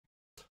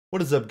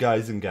What is up,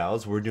 guys and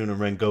gals? We're doing a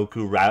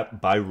Rengoku rap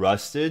by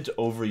Rustage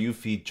over You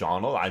Feed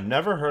Johnald. I've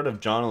never heard of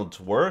Johnald's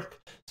work,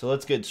 so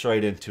let's get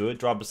straight into it.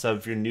 Drop a sub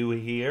if you're new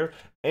here.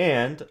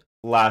 And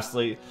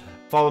lastly,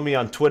 follow me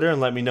on Twitter and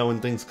let me know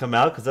when things come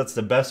out, because that's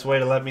the best way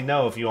to let me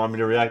know if you want me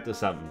to react to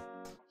something.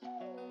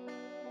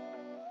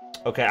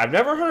 Okay, I've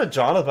never heard of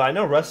Johnald, but I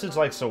know Rustage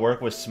likes to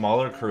work with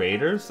smaller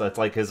creators. That's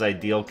like his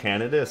ideal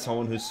candidate, is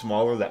someone who's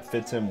smaller that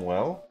fits him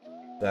well,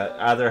 that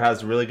either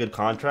has really good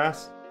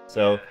contrast.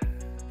 So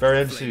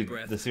very interesting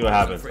to see what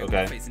happens.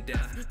 Okay.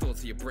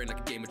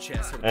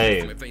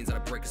 Hey.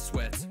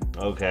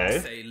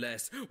 Okay.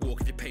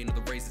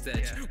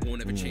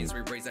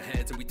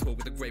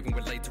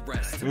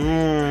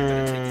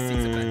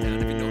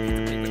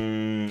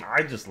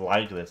 I just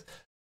like this.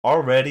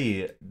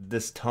 Already,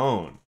 this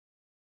tone.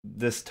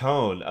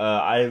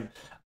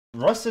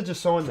 Rustage is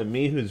someone to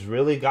me who's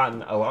really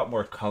gotten a lot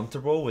more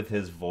comfortable with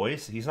his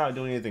voice. He's not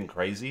doing anything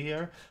crazy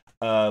here.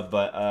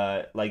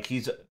 Like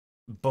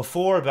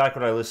before, back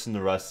when I listened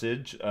to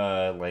Rustage,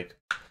 like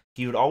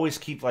he would always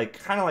keep like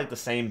kind of like the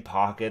same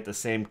pocket, the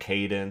same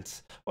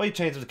cadence. Well, he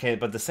changed the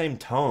cadence, but the same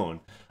tone.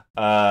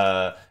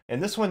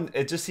 And this one,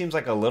 it just seems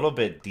like a little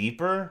bit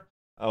deeper,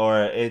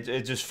 or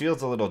it just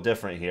feels a little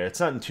different here. It's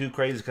nothing too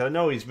crazy because I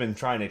know he's been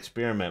trying to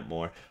experiment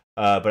more.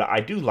 But I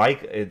do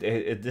like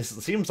it. This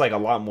seems like a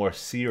lot more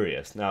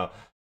serious. Now,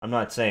 I'm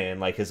not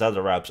saying like his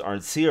other raps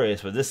aren't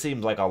serious, but this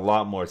seems like a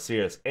lot more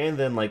serious. And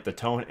then like the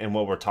tone and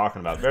what we're talking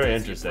about, very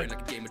interesting.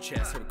 Talk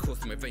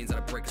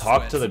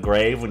to the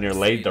grave when you're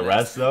laid to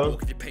rest, though.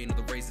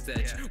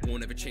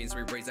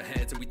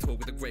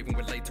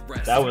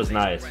 That was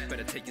nice.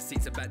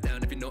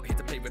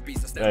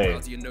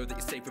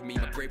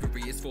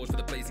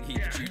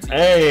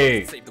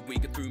 Hey.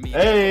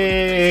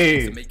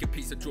 Hey.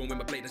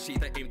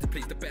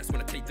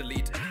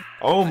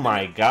 Oh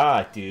my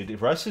god,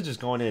 dude. Rustage is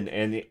going in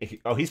and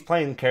he's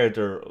playing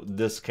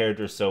this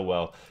character so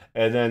well.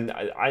 And then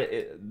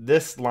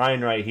this line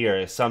right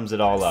here sums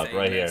it all up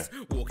right here.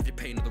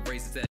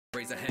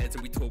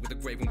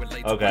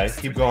 Okay,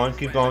 keep going,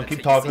 keep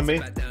talking to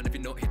me.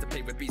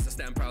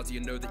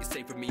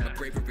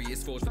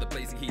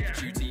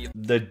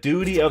 The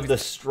duty of the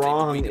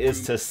strong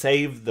is to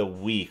save the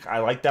weak. I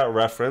like that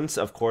reference.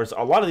 Of course,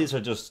 a lot of these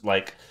are just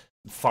like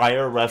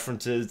fire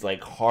references,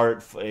 like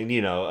heart, and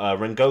you know,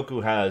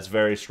 Rengoku has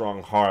very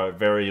strong heart,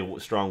 very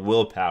strong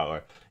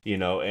willpower, you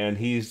know, and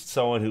he's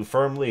someone who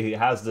firmly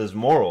has those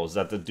morals,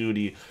 that the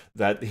duty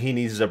that he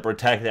needs to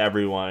protect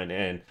everyone,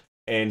 and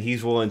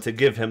he's willing to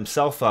give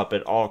himself up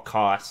at all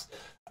costs.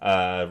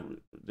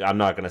 I'm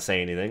not gonna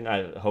say anything.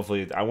 I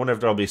wonder if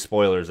there'll be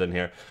spoilers in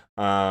here.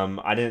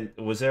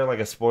 Was there like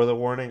a spoiler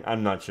warning?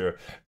 I'm not sure,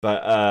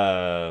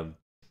 but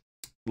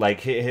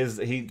like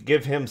he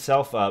give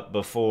himself up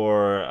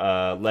before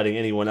letting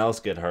anyone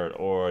else get hurt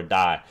or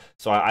die.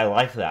 So I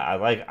like that. I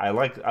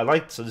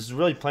like. So this is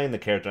really playing the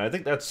character. And I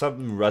think that's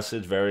something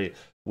Rustage very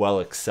well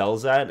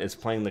excels at, is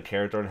playing the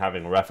character and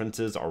having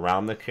references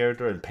around the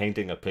character and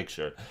painting a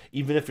picture.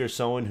 Even if you're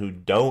someone who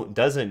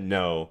doesn't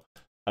know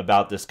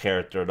about this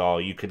character at all,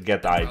 you could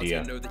get the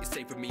idea.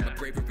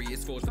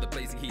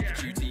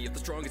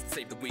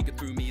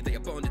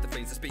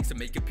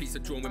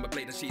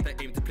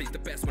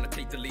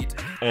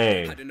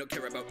 Hey,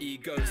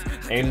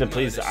 aim to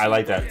please. I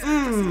like that.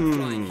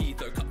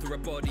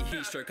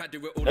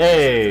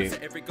 Hey.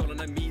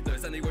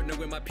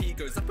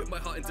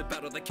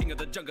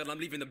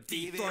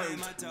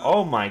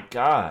 Oh my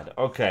god.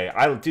 Okay,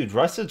 dude,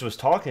 Rustage was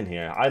talking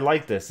here. I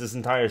like this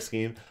entire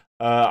scheme.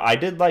 I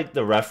did like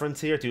the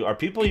reference here too. Are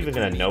people even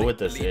gonna know what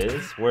this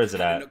is? Where is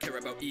it at?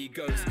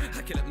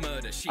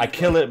 I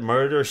kill it,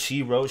 murder.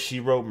 She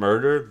wrote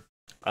murder.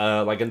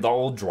 Like in the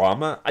old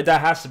drama.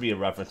 That has to be a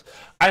reference.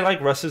 I like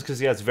Rustage because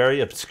he has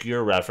very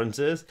obscure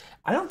references.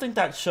 I don't think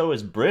that show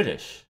is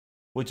British,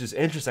 which is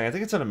interesting. I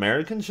think it's an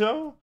American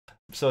show.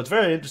 So it's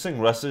very interesting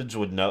Rustage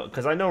would know,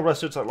 because I know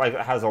Rustage like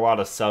has a lot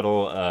of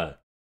subtle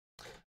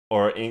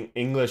or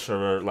English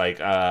or like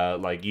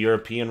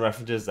European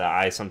references that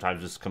I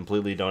sometimes just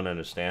completely don't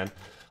understand.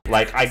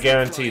 Like, I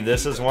guarantee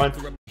this is one.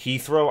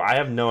 Heathrow, I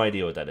have no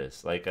idea what that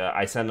is. Like,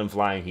 I send him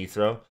flying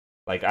Heathrow.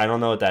 Like, I don't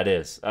know what that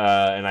is.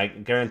 And I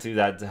guarantee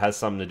that has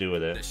something to do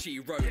with it.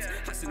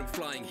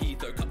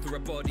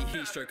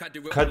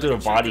 Cut through a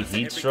body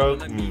heat stroke?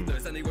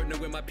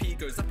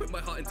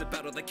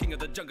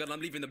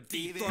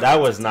 That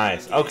was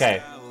nice.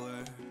 Okay.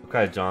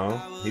 Okay,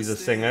 Johnald. He's a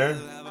singer.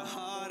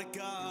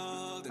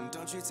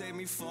 Don't you take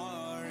me for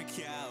a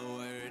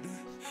coward.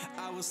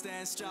 I will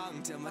stand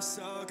strong till my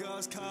soul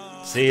goes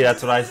cold. See,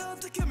 that's what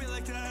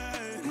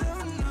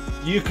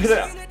you could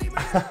have.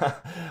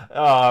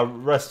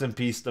 Rest in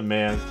peace, the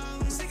man.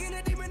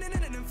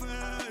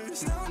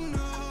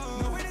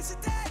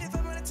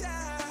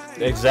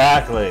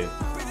 Exactly.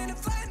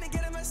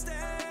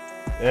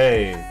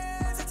 Hey,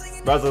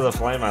 Breath of the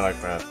Flame, I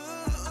like that.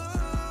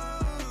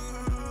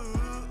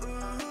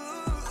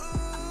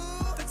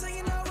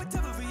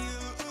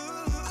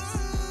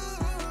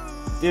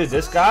 Dude,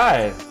 this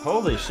guy.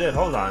 Holy shit,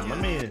 hold on.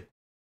 Let me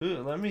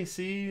Let me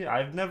see.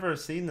 I've never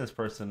seen this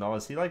person. Oh,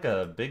 is he like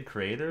a big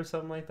creator or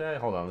something like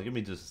that? Hold on, give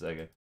me just a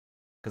second.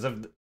 Because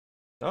I've...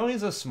 Oh,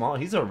 he's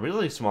a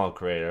really small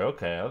creator.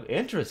 Okay,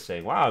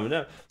 interesting. Wow,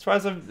 I'm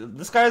surprised.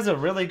 This guy has a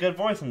really good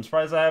voice. I'm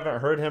surprised I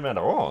haven't heard him at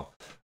all.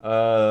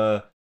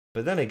 But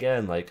then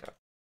again, like,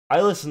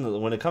 I listen to,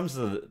 when it comes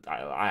to,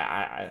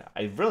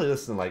 I really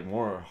listen to like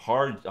more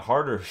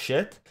harder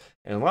shit,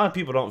 and a lot of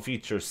people don't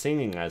feature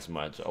singing as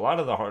much. A lot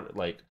of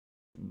the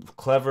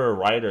clever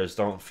writers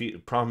don't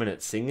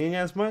prominent singing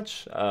as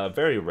much,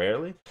 very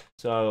rarely.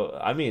 So,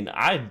 I mean,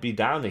 I'd be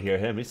down to hear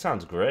him. He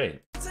sounds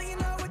great.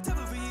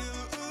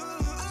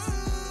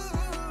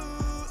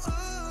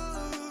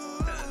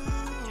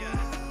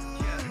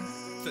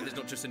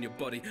 Just in your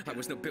body, I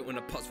was not built on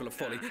a parts full of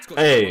folly.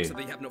 Hey. So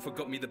they have not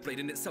forgot me. The blade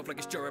in itself like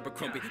it's Yaiba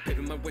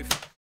paving my way.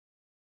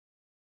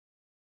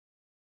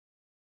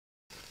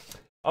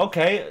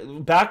 Okay,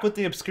 back with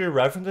the obscure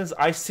references.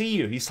 I see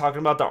you. He's talking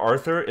about the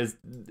Arthur is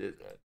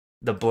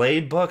the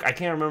Blade book. I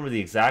can't remember the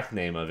exact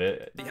name of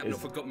it. They have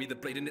not forgot me. The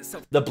blade in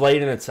itself. The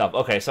Blade in itself.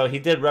 Okay, so he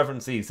did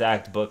reference the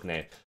exact book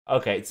name.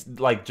 Okay, it's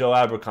like Joe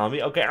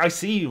Abercrombie. Okay, I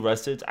see you,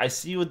 Rustage. I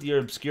see you with your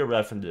obscure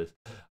references.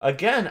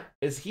 Again,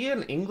 is he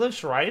an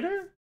English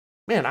writer?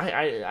 Man,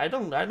 I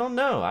don't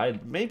know.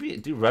 Maybe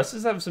do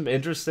Rustage have some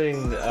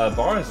interesting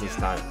bars this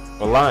time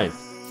or lines.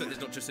 It's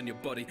not just in your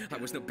body. I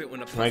was not built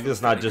on a Strength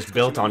is not just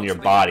built on your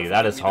body.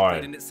 That is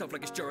hard. Hey.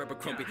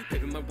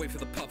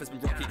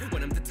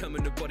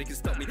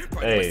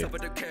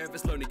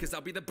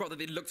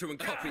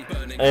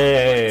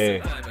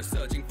 Hey.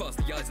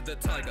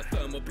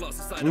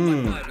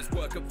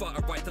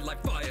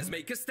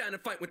 Make a stand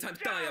and fight when times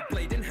dire.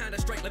 Blade in hand, I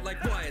strike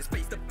like wires.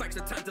 Face the facts,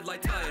 the time to lie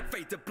tired.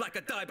 Fade to black,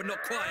 I die, but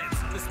not quiet.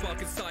 The spark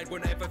inside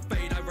won't ever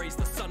fade. I raise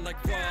the sun like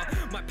raw.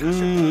 My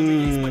passion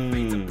permeates my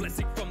fate, a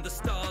blessing from the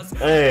stars.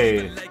 Hey.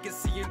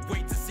 Legacy and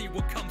wait to see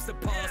what comes to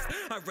pass.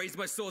 I raise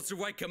my sword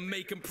so I can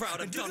make him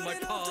proud. I've done my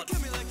part.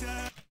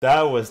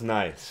 That was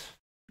nice.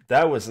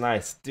 That was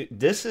nice. Dude,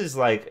 this is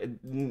like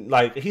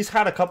he's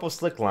had a couple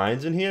slick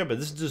lines in here, but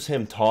this is just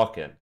him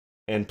talking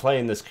and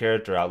playing this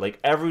character out. Like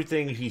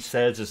everything he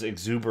says just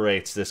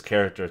exuberates this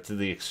character to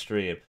the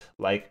extreme.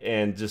 Like,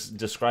 and just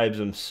describes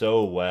him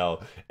so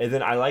well. And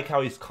then I like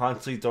how he's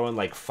constantly throwing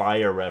like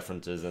fire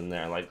references in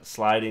there, like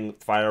sliding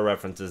fire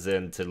references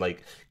in to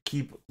like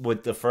keep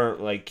with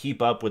the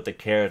keep up with the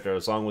character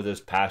along with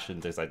his passion,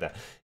 things like that.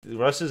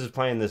 Rustage is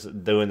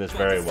doing this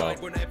very well.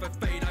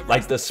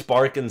 Like the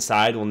spark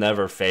inside will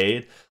never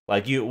fade.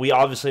 Like we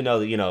obviously know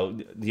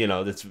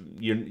that that's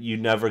you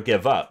never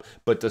give up.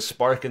 But the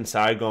spark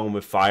inside going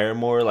with fire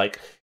more, like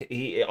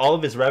all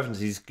of his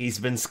references, he's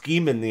been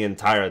scheming the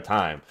entire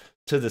time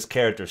to this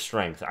character's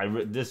strength.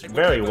 This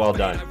very well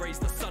done.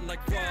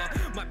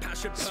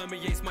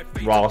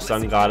 Raw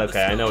Sun God.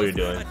 Okay, I know what you're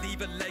doing.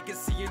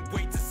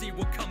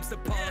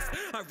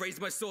 I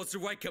raise my sword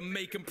so I can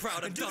make him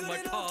proud. I've done my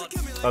part.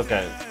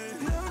 Okay.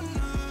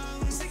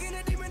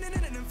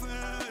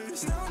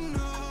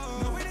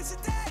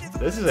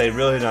 This is a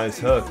really nice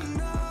hook.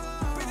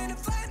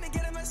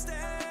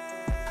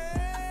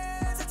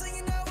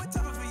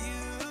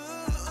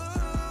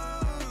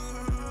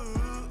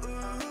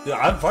 Dude,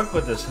 I'm fucked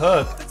with this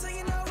hook.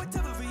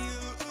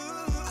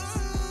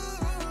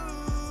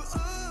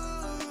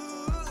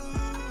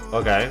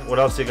 Okay, what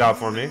else you got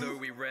for me?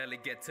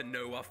 Get to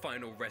know our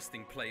final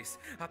resting place.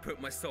 I put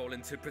my soul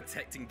into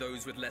protecting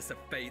those with lesser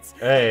fates.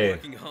 Hey.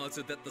 Working hard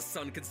so that the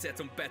sun can set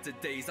on better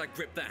days. I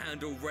grip the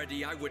hand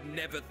already. I would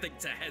never think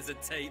to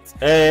hesitate.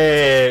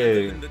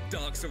 Hey. In the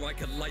dark so I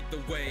can light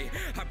the way.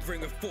 I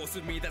bring a force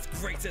with me that's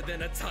greater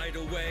than a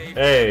tidal wave.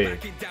 Hey.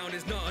 Backing down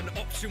is not an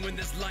option when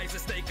this life's a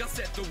stake. I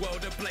set the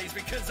world ablaze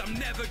because I'm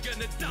never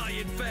gonna die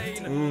in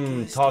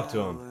vain. Talk to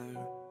him.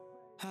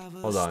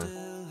 Hold on.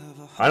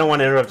 I don't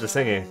want to interrupt the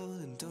singing.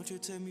 Don't you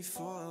take me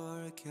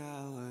for a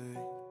coward.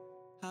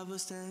 I will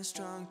stand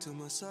strong till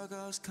my soul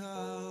goes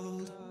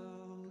cold.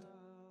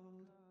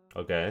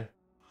 Okay.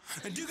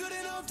 And you good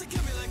enough to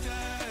kill me like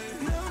that.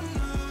 No,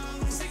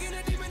 no. Singing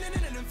a demon in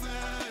an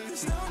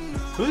verse. No, no.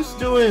 Who's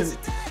doing?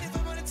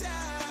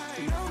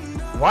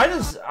 Why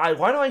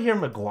do I hear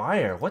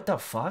Mcgwire? What the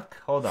fuck?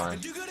 Hold on.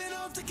 And you good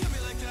enough to kill me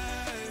like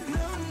that.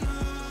 No,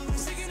 no.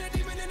 Singing a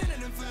demon in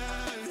an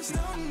verse.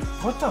 No, no.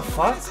 What the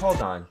fuck?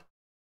 Hold on.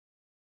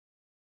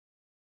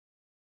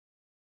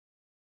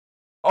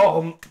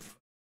 Oh,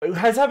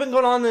 has that been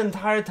going on the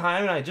entire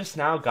time and I just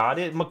now got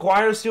it?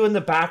 Mcgwire's doing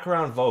the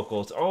background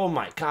vocals. Oh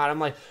my god, I'm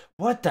like,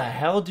 what the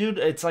hell, dude?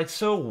 It's like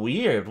so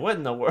weird. What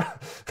in the world?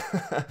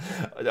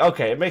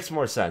 Okay, it makes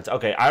more sense.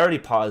 Okay, I already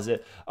paused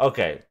it.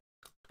 Okay,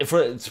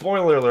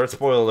 spoiler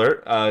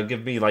alert,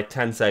 give me like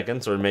 10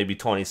 seconds or maybe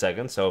 20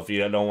 seconds. So if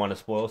you don't want to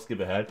spoil, skip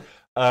ahead.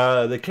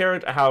 The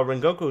character, how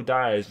Rengoku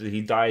dies,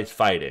 he dies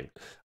fighting.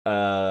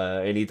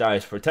 And he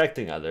dies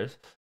protecting others.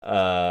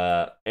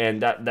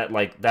 And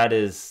that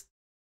is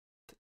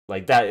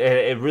Like that,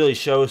 it really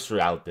shows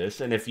throughout this,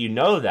 and if you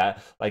know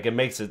that, like, it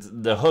makes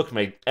the hook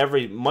make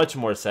much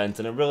more sense,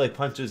 and it really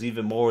punches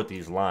even more with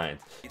these lines.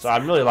 So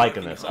I'm really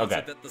liking this.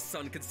 Okay. That the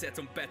sun can set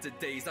on better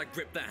days. I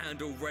grip the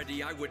hand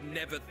already. I would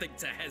never think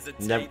to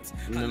hesitate.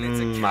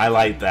 I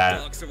like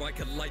that. So I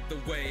can light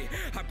the way.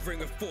 I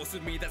bring a force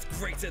with me that's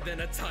greater than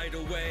a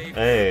tidal wave.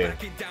 Hey.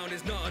 Backing down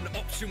is not an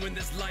option when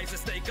there's life's at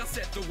stake. I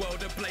set the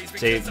world ablaze.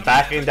 See,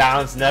 backing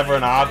down's never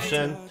an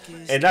option,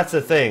 and that's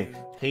the thing.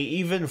 He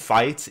even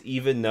fights,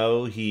 even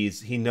though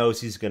he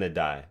knows he's gonna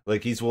die.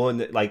 Like, he's willing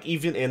to, like,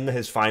 even in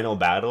his final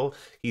battle,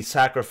 he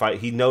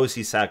knows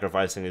he's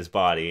sacrificing his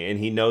body, and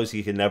he knows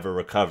he can never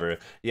recover.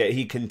 Yet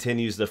he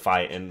continues to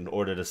fight in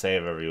order to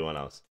save everyone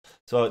else.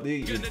 So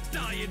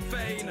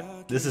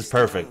this is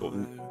perfect,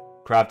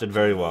 crafted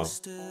very well.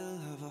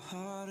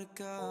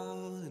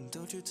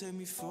 Don't you take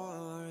me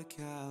for a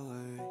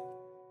coward.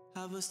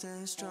 I will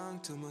stand strong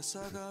till my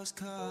soul goes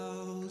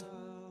cold.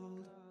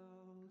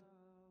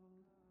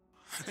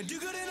 And you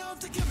good enough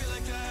to kill me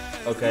like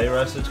that. Okay,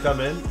 Rustage come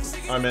in.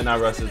 I mean,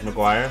 not Rustage,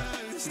 Mcgwire.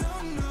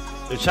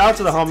 Dude, shout out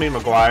to the homie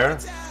Mcgwire.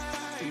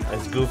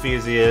 As goofy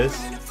as he is.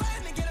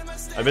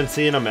 I've been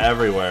seeing him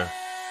everywhere.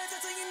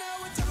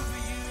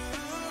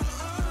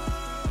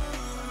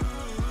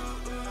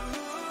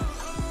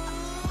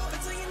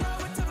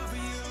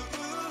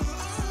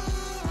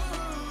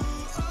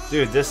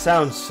 Dude, this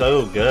sounds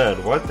so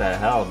good. What the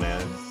hell,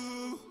 man?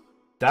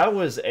 That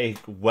was a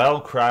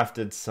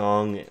well-crafted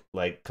song,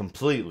 like,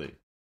 completely.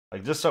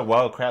 Like, just a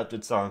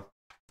well-crafted song.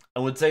 I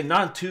would say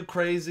not too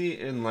crazy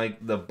in,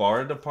 like, the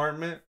bar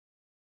department,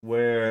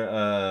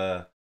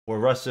 where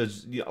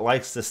Rustage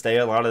likes to stay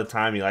a lot of the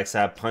time. He likes to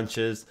have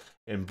punches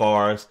and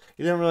bars.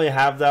 He didn't really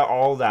have that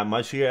all that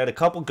much here. He had a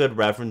couple good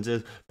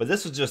references, but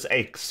this was just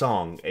a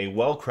song, a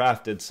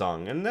well-crafted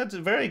song, and that's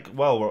a very good,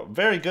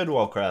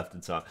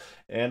 well-crafted song.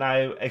 And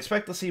I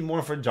expect to see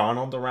more for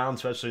Johnald around,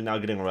 especially now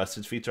getting a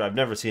Rustage feature. I've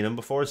never seen him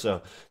before,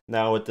 so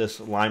now with this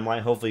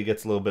limelight, hopefully he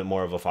gets a little bit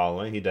more of a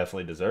following. He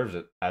definitely deserves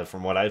it,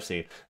 from what I've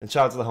seen. And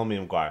shout out to the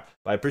homie Mcgwire.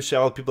 But I appreciate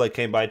all the people that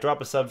came by. Drop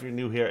a sub if you're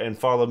new here, and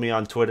follow me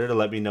on Twitter to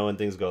let me know when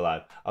things go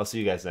live. I'll see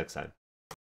you guys next time.